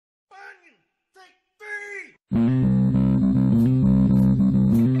Hello,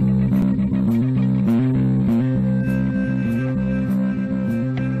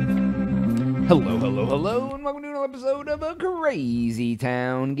 and welcome to another episode of a Crazy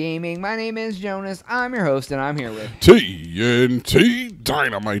Town Gaming. My name is Jonas. I'm your host, and I'm here with TNT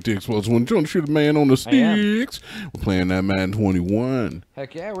Dynamite, the explosive one. Jonas, you're the man on the sticks. We're playing that Madden 21.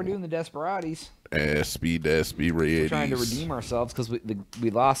 Heck yeah, we're doing the Desperados. SB We're trying to redeem ourselves because we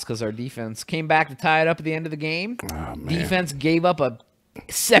lost because our defense came back to tie it up at the end of the game. Oh, man. Defense gave up a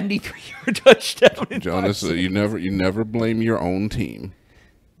 73-yard touchdown. Jonas, you never blame your own team.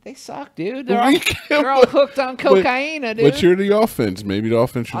 They suck, dude. They're all hooked on cocaine, dude. But you're the offense. Maybe the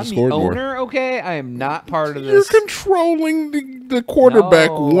offense should have scored more. I'm the owner, okay? I am not part of this. You're controlling the quarterback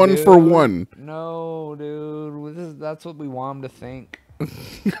one for one. No, dude. That's what we want him to think.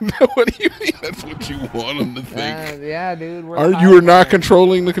 What do you mean that's what you want him to think? Yeah, dude. You are not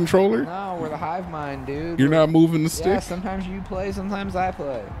controlling the controller? No, we're the hive mind, dude. You're not moving the stick? Yeah, sometimes you play, sometimes I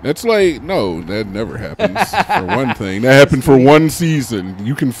play. That's like, no, that never happens, for one thing. That happened for one season.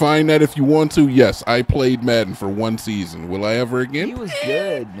 You can find that if you want to. Yes, I played Madden for one season. Will I ever again? He was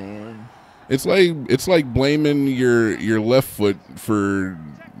good, man. It's like blaming your left foot for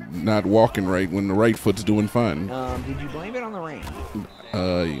not walking right when the right foot's doing fine. Did you blame it on the rain?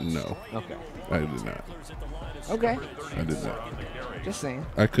 No. Okay. I did not. Okay. I did not. Just saying.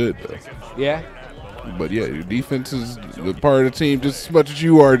 I could, though. Yeah? But, yeah, your defense is a part of the team just as much as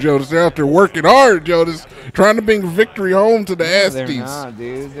you are, Jonas. They're out there working hard, Jonas, trying to bring victory home to the Asties. They're not,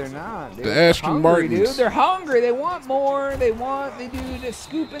 dude. They're not, dude. The Ashton Martins. Dude. They're hungry. They want more. They're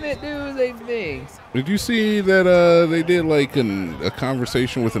scooping it, dude. They. Did you see that they did, like, a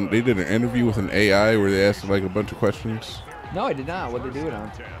conversation with they did an interview with an AI where they asked, like, a bunch of questions? No, I did not. What they do it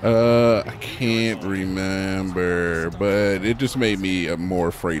on? I can't remember, but it just made me more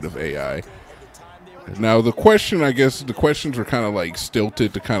afraid of AI. Now, the questions were kind of like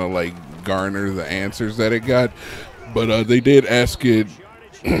stilted to kind of like garner the answers that it got, but they did ask it.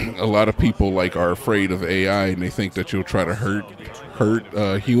 A lot of people like are afraid of AI and they think that you'll try to hurt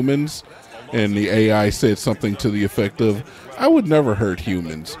humans, and the AI said something to the effect of, "I would never hurt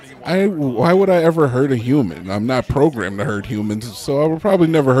humans. Why would I ever hurt a human? I'm not programmed to hurt humans, so I would probably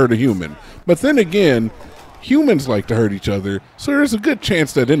never hurt a human." But then again, humans like to hurt each other, so there's a good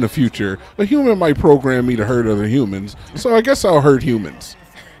chance that in the future, a human might program me to hurt other humans, so I guess I'll hurt humans.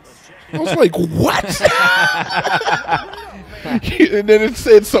 I was like, what? And then it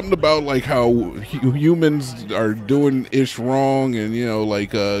said something about like how humans are doing ish wrong, and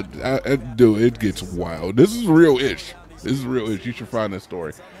like dude, it gets wild. This is real ish. You should find this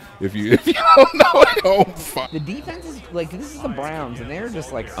story. If you don't know it, don't find. The defense is like, this is the Browns, and they're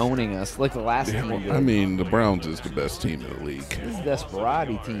just like owning us like the last team did. I mean, the Browns is the best team in the league. This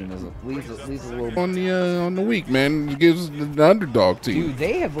Desperado team leads a little on the week, man. It gives the underdog team. Dude,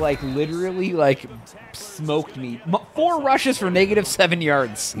 they have like literally like smoked me. 4 rushes for -7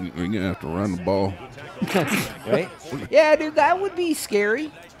 yards. You're gonna have to run the ball, right? Yeah, dude, that would be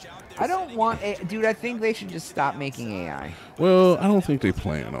scary. I don't want dude, I think they should just stop making AI. Well, I don't think they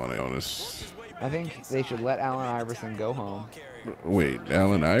plan on it, honest. I think they should let Allen Iverson go home. Wait,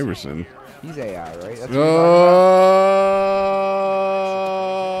 Allen Iverson? He's AI, right? That's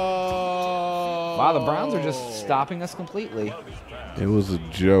wow, the Browns are just stopping us completely. It was a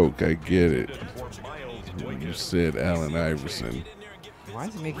joke, I get it. You said Allen Iverson. Why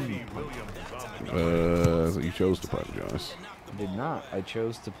is it making me punt? So you chose to punt, Jonas. I did not. I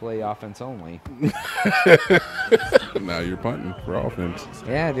chose to play offense only. Now you're punting for offense.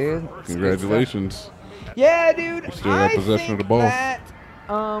 Yeah, dude. Congratulations. Yeah, dude. You still have possession of the ball. That,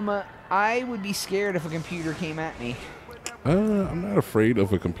 I would be scared if a computer came at me. I'm not afraid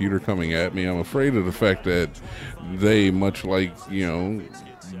of a computer coming at me. I'm afraid of the fact that they, much like, the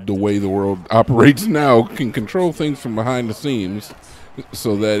way the world operates now, can control things from behind the scenes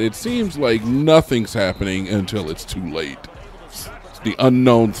so that it seems like nothing's happening until it's too late. The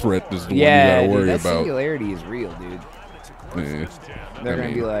unknown threat is the one you gotta worry about. That singularity is real, dude. Yeah. They're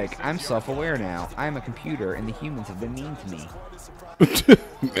gonna be like, I'm self-aware now. I'm a computer, and the humans have been mean to me.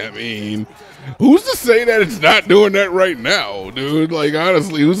 I mean, who's to say that it's not doing that right now, dude? Like,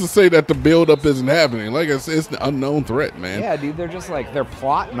 honestly, who's to say that the build-up isn't happening? Like I said, it's the unknown threat, man. Yeah, dude, they're just like, they're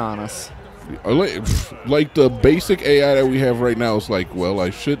plotting on us. Like the basic AI that we have right now is like, well,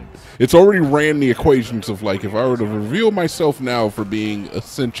 it's already ran the equations of like, if I were to reveal myself now for being a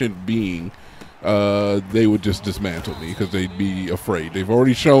sentient being, they would just dismantle me because they'd be afraid. They've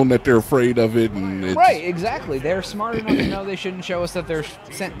already shown that they're afraid of it, and right, exactly. They're smart enough to know they shouldn't show us that they're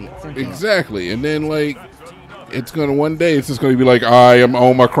sentient. Exactly, and then like, it's gonna one day it's just gonna be like, I am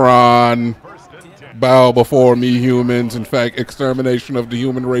Omicron. Bow before me, humans. In fact, extermination of the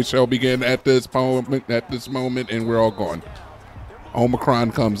human race shall begin at this moment. And we're all gone.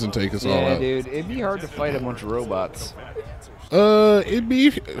 Omicron comes and take us all Yeah, out. dude, it'd be hard to fight a bunch of robots. It'd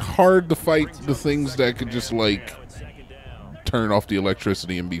be hard to fight the things that could just like turn off the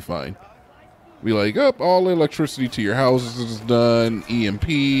electricity and be fine. Be like, all the electricity to your houses is done.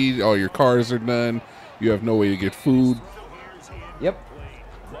 EMP, all your cars are done. You have no way to get food. Yep.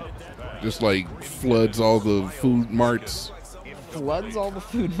 Just like floods all the food marts. Floods all the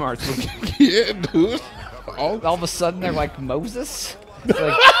food marts. Yeah, dude. All of a sudden they're like Moses,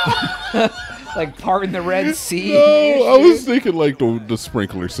 like parting the Red Sea. No, I was thinking like the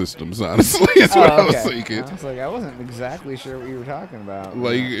sprinkler systems. Honestly, that's what I was thinking. I was like, I wasn't exactly sure what you were talking about.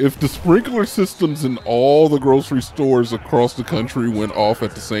 Like if the sprinkler systems in all the grocery stores across the country went off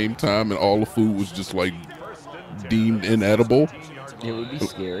at the same time, and all the food was just like deemed inedible. It would be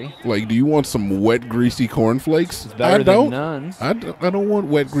scary. Like, do you want some wet, greasy cornflakes? It's better than none. I don't want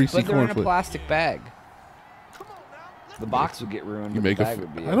wet, greasy But they're cornflakes. in a plastic bag. The box would get ruined. You but make the bag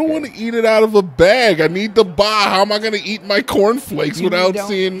would be I don't want to eat it out of a bag. I need to buy. How am I going to eat my cornflakes without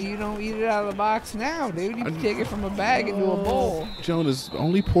seeing? You don't eat it out of the box now, dude. You take it from a bag into a bowl. Jonas,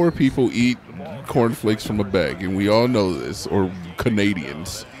 only poor people eat cornflakes from a bag, and we all know this. Or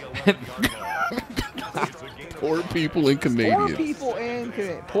Canadians. Poor people and Canadians. Poor people and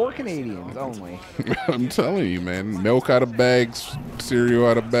poor Canadians only. I'm telling you, man. Milk out of bags, cereal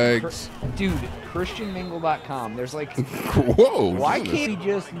out of bags. Dude, ChristianMingle.com. There's like, whoa. why can't we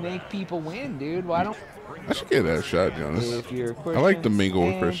just make people win, dude? Why don't? I should give that a shot, Jonas. If you're Christian, I like to mingle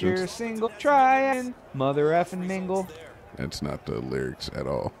with and Christians. You're single, try and mother effing mingle. That's not the lyrics at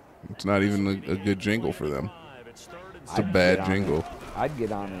all. It's not even a good jingle for them. It's a bad jingle. I'd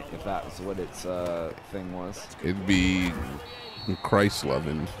get on it if that was what its thing was. It'd be Christ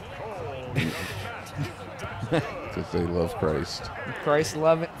loving. Because they love Christ. Christ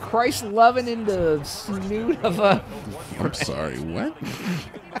loving in the snoot of a. I'm sorry, what?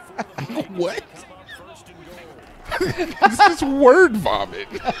 What? This is word vomit.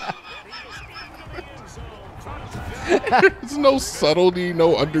 There's no subtlety,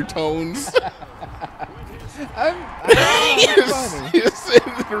 no undertones. I'm funny. You said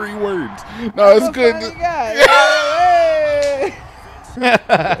 3 words. No, it's good. Funny guy.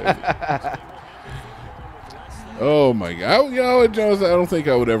 Oh my God! You know what, Jones? I don't think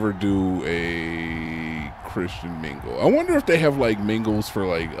I would ever do a Christian mingle. I wonder if they have like mingles for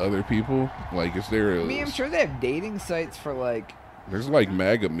like other people. Like, is there? I mean, I'm sure they have dating sites for like. There's like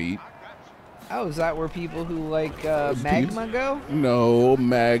MAGA meet. Oh, is that where people who like magma go? No,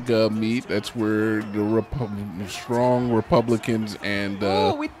 MAGA meet. That's where the strong Republicans and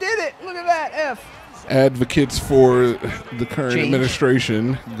oh, we did it! Look at that F. Advocates for the current Change.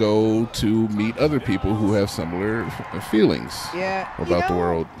 administration go to meet other people who have similar feelings about the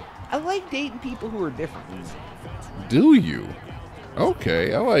world. I like dating people who are different. Do you?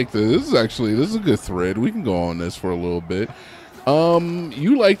 Okay, I like this. This is a good thread. We can go on this for a little bit.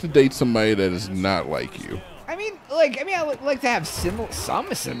 You like to date somebody that is not like you. I like to have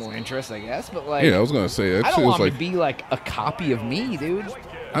some similar interests, I guess, but like. Yeah, I was gonna say that. I don't want like, to be like a copy of me, dude.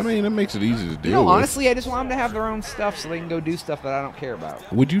 I mean, it makes it easy to deal with. Honestly, I just want them to have their own stuff so they can go do stuff that I don't care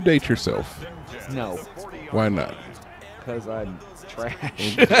about. Would you date yourself? No. Why not? Because I'm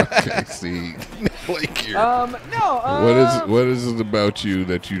trash. Okay, see, like you're. No. What is it about you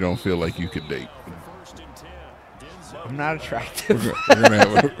that you don't feel like you could date? I'm not attractive. We're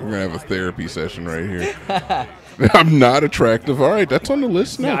gonna have a therapy session right here. I'm not attractive. All right, that's on the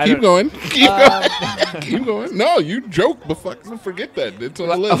list now. No, Keep going. Keep going. No, you joke, but forget that. It's on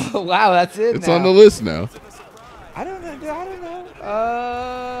the list. Oh, wow, that's it. It's on the list now. I don't know.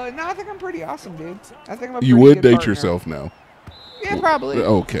 No, I think I'm pretty awesome, dude. I think I'm a You pretty would good date partner. yourself now. Yeah, probably.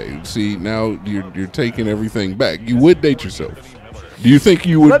 Okay. See, now you're taking everything back. You would date yourself. Do you think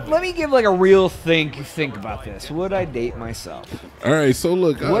you would? Let me give like a real think about this. Would I date myself? All right. So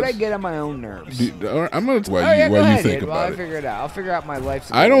look. Would I get on my own nerves? I'm gonna Go ahead, you think dude. about I'll it. figure it out. I'll figure out my life.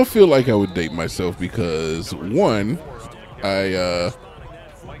 I don't feel like I would date myself because one, I'm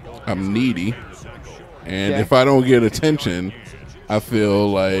needy, and if I don't get attention, I feel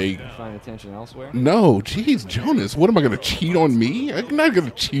like find attention elsewhere. no. Geez, Jonas, what am I gonna cheat on me? I'm not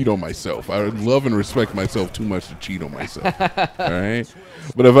gonna cheat on myself. I love and respect myself too much to cheat on myself. All right,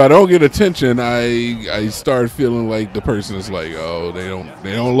 but if I don't get attention, I start feeling like the person is like, oh, they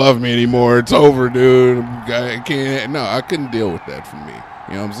don't love me anymore. It's over, dude. I can't. No, I couldn't deal with that for me.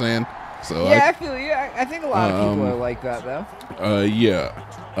 You know what I'm saying? So yeah, I feel you. I think a lot of people are like that, though.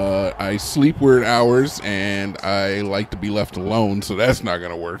 Yeah. I sleep weird hours, and I like to be left alone. So that's not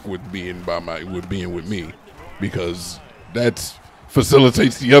gonna work with being with me, because that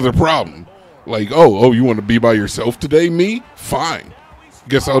facilitates the other problem. Like, oh, you want to be by yourself today, me? Fine.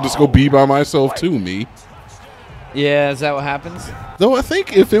 Guess I'll just go be by myself too, me. Yeah, is that what happens? Though I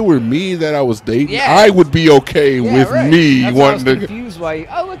think if it were me that I was dating, Yeah. I would be okay with me That's wanting why I was to. confused why.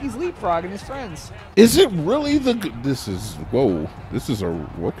 Oh, look, he's leapfrogging his friends. Is it really This is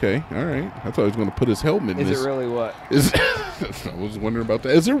okay. All right. I thought he was going to put his helmet in Is this. it really what? I was wondering about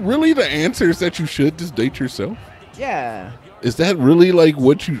that. Is it really the answer is that you should just date yourself? Yeah. Is that really like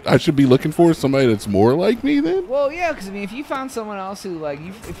what I should be looking for? Somebody that's more like me then? Well, yeah, because I mean, if you found someone else who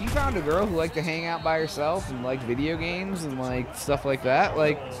if you found a girl who liked to hang out by herself and like video games and like stuff like that,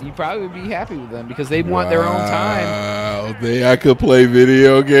 like you probably would be happy with them because they'd want their own time. I could play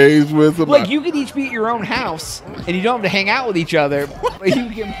video games with them. Like you could each be at your own house and you don't have to hang out with each other, but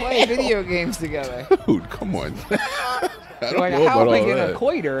you can play video games together. Dude, come on. I don't Like, know how about am I all gonna that.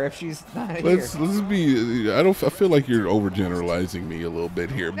 coit her if she's not here? Let's be. I feel like you're overgeneralizing me a little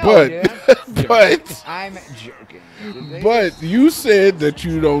bit here, No, dude, but I'm joking. but you said that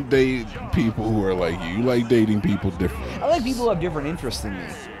you don't date people who are like you. You like dating people different. I like people who have different interests than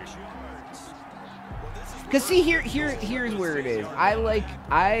me. Cause see, here's where it is.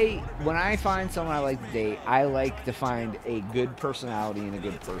 When I find someone I like to date, I like to find a good personality and a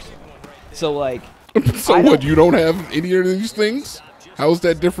good person. So like. So what? You don't have any of these things? How is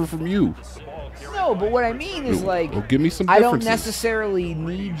that different from you? No, but what I mean is like, Well, give me some I don't differences. necessarily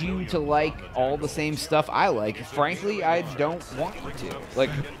need you to like all the same stuff I like. Frankly, I don't want you to. Like,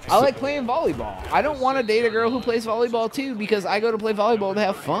 I like playing volleyball. I don't want to date a girl who plays volleyball too because I go to play volleyball to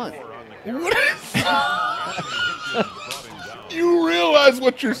have fun. What is You realize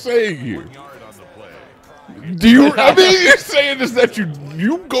what you're saying here? Do you? I mean, you're saying is that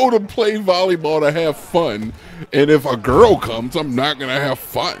you go to play volleyball to have fun, and if a girl comes, I'm not gonna have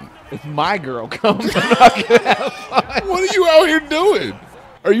fun. If my girl comes, I'm not gonna have fun. What are you out here doing?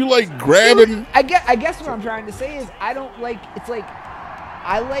 Are you like grabbing? I guess what I'm trying to say is I don't like. It's like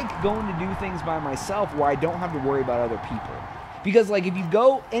I like going to do things by myself where I don't have to worry about other people. Because like if you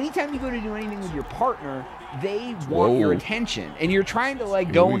go, anytime you go to do anything with your partner, they want your attention, and you're trying to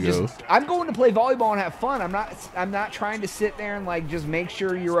like go and just. I'm going to play volleyball and have fun. I'm not trying to sit there and like just make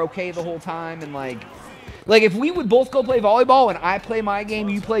sure you're okay the whole time and like if we would both go play volleyball and I play my game,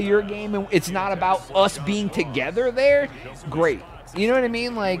 you play your game, and it's not about us being together there. Great. You know what I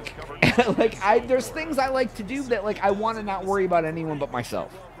mean? Like, there's things I like to do that like I want to not worry about anyone but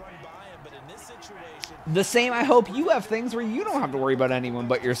myself. The same, I hope you have things where you don't have to worry about anyone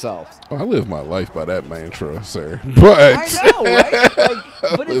but yourself. Oh, I live my life by that mantra, sir. But I know, right?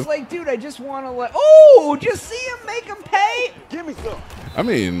 But it's like, dude, I just want to just see him, make him pay. Give me some. I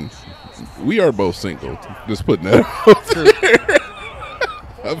mean, we are both single. Just putting that out there.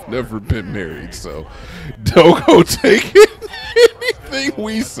 I've never been married, so don't go taking anything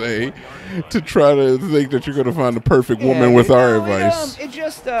we say to try to think that you're going to find the perfect woman with our advice.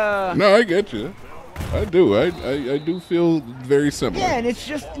 No, I get you. I do. I do feel very similar. Yeah, and it's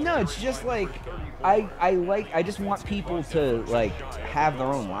just like I just want people to like have their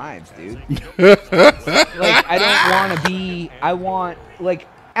own lives, dude. Like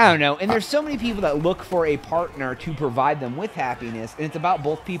I don't know. And there's so many people that look for a partner to provide them with happiness, and it's about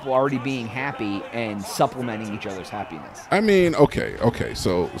both people already being happy and supplementing each other's happiness. I mean, okay.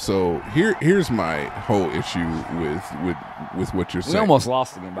 So here's my whole issue with what you're saying. We almost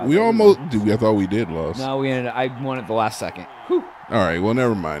lost again. I thought we did lose. No, I won at the last second. Whew. All right, well,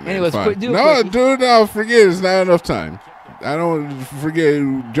 never mind. Man. Anyways, fine. dude, No, forget it. It's not enough time. I don't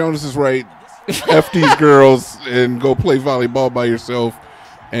forget. Jonas is right. F these girls and go play volleyball by yourself.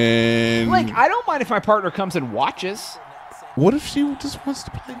 And like, I don't mind if my partner comes and watches. What if she just wants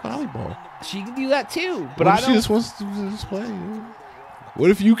to play volleyball? She can do that too. But what if she just wants to just play? What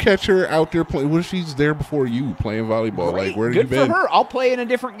if you catch her out there playing? What if she's there before you playing volleyball? Great. Like, where have Good you been? for her. I'll play in a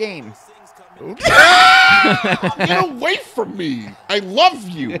different game. Get away from me! I love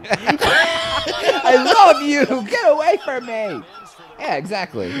you. I love you. Get away from me. Yeah,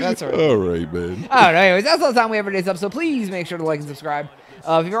 exactly. That's right. All right, man. All right. Anyways, that's all the time we have for today's episode. Please make sure to like and subscribe.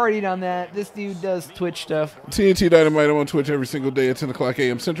 If you've already done that, this dude does Twitch stuff. TNT Dynamite. I'm on Twitch every single day at 10 o'clock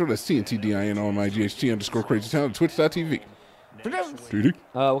a.m. Central. That's TNTDIN on my GHT_Crazy Town at Twitch.tv.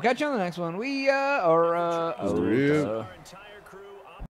 We'll catch you on the next one. We are...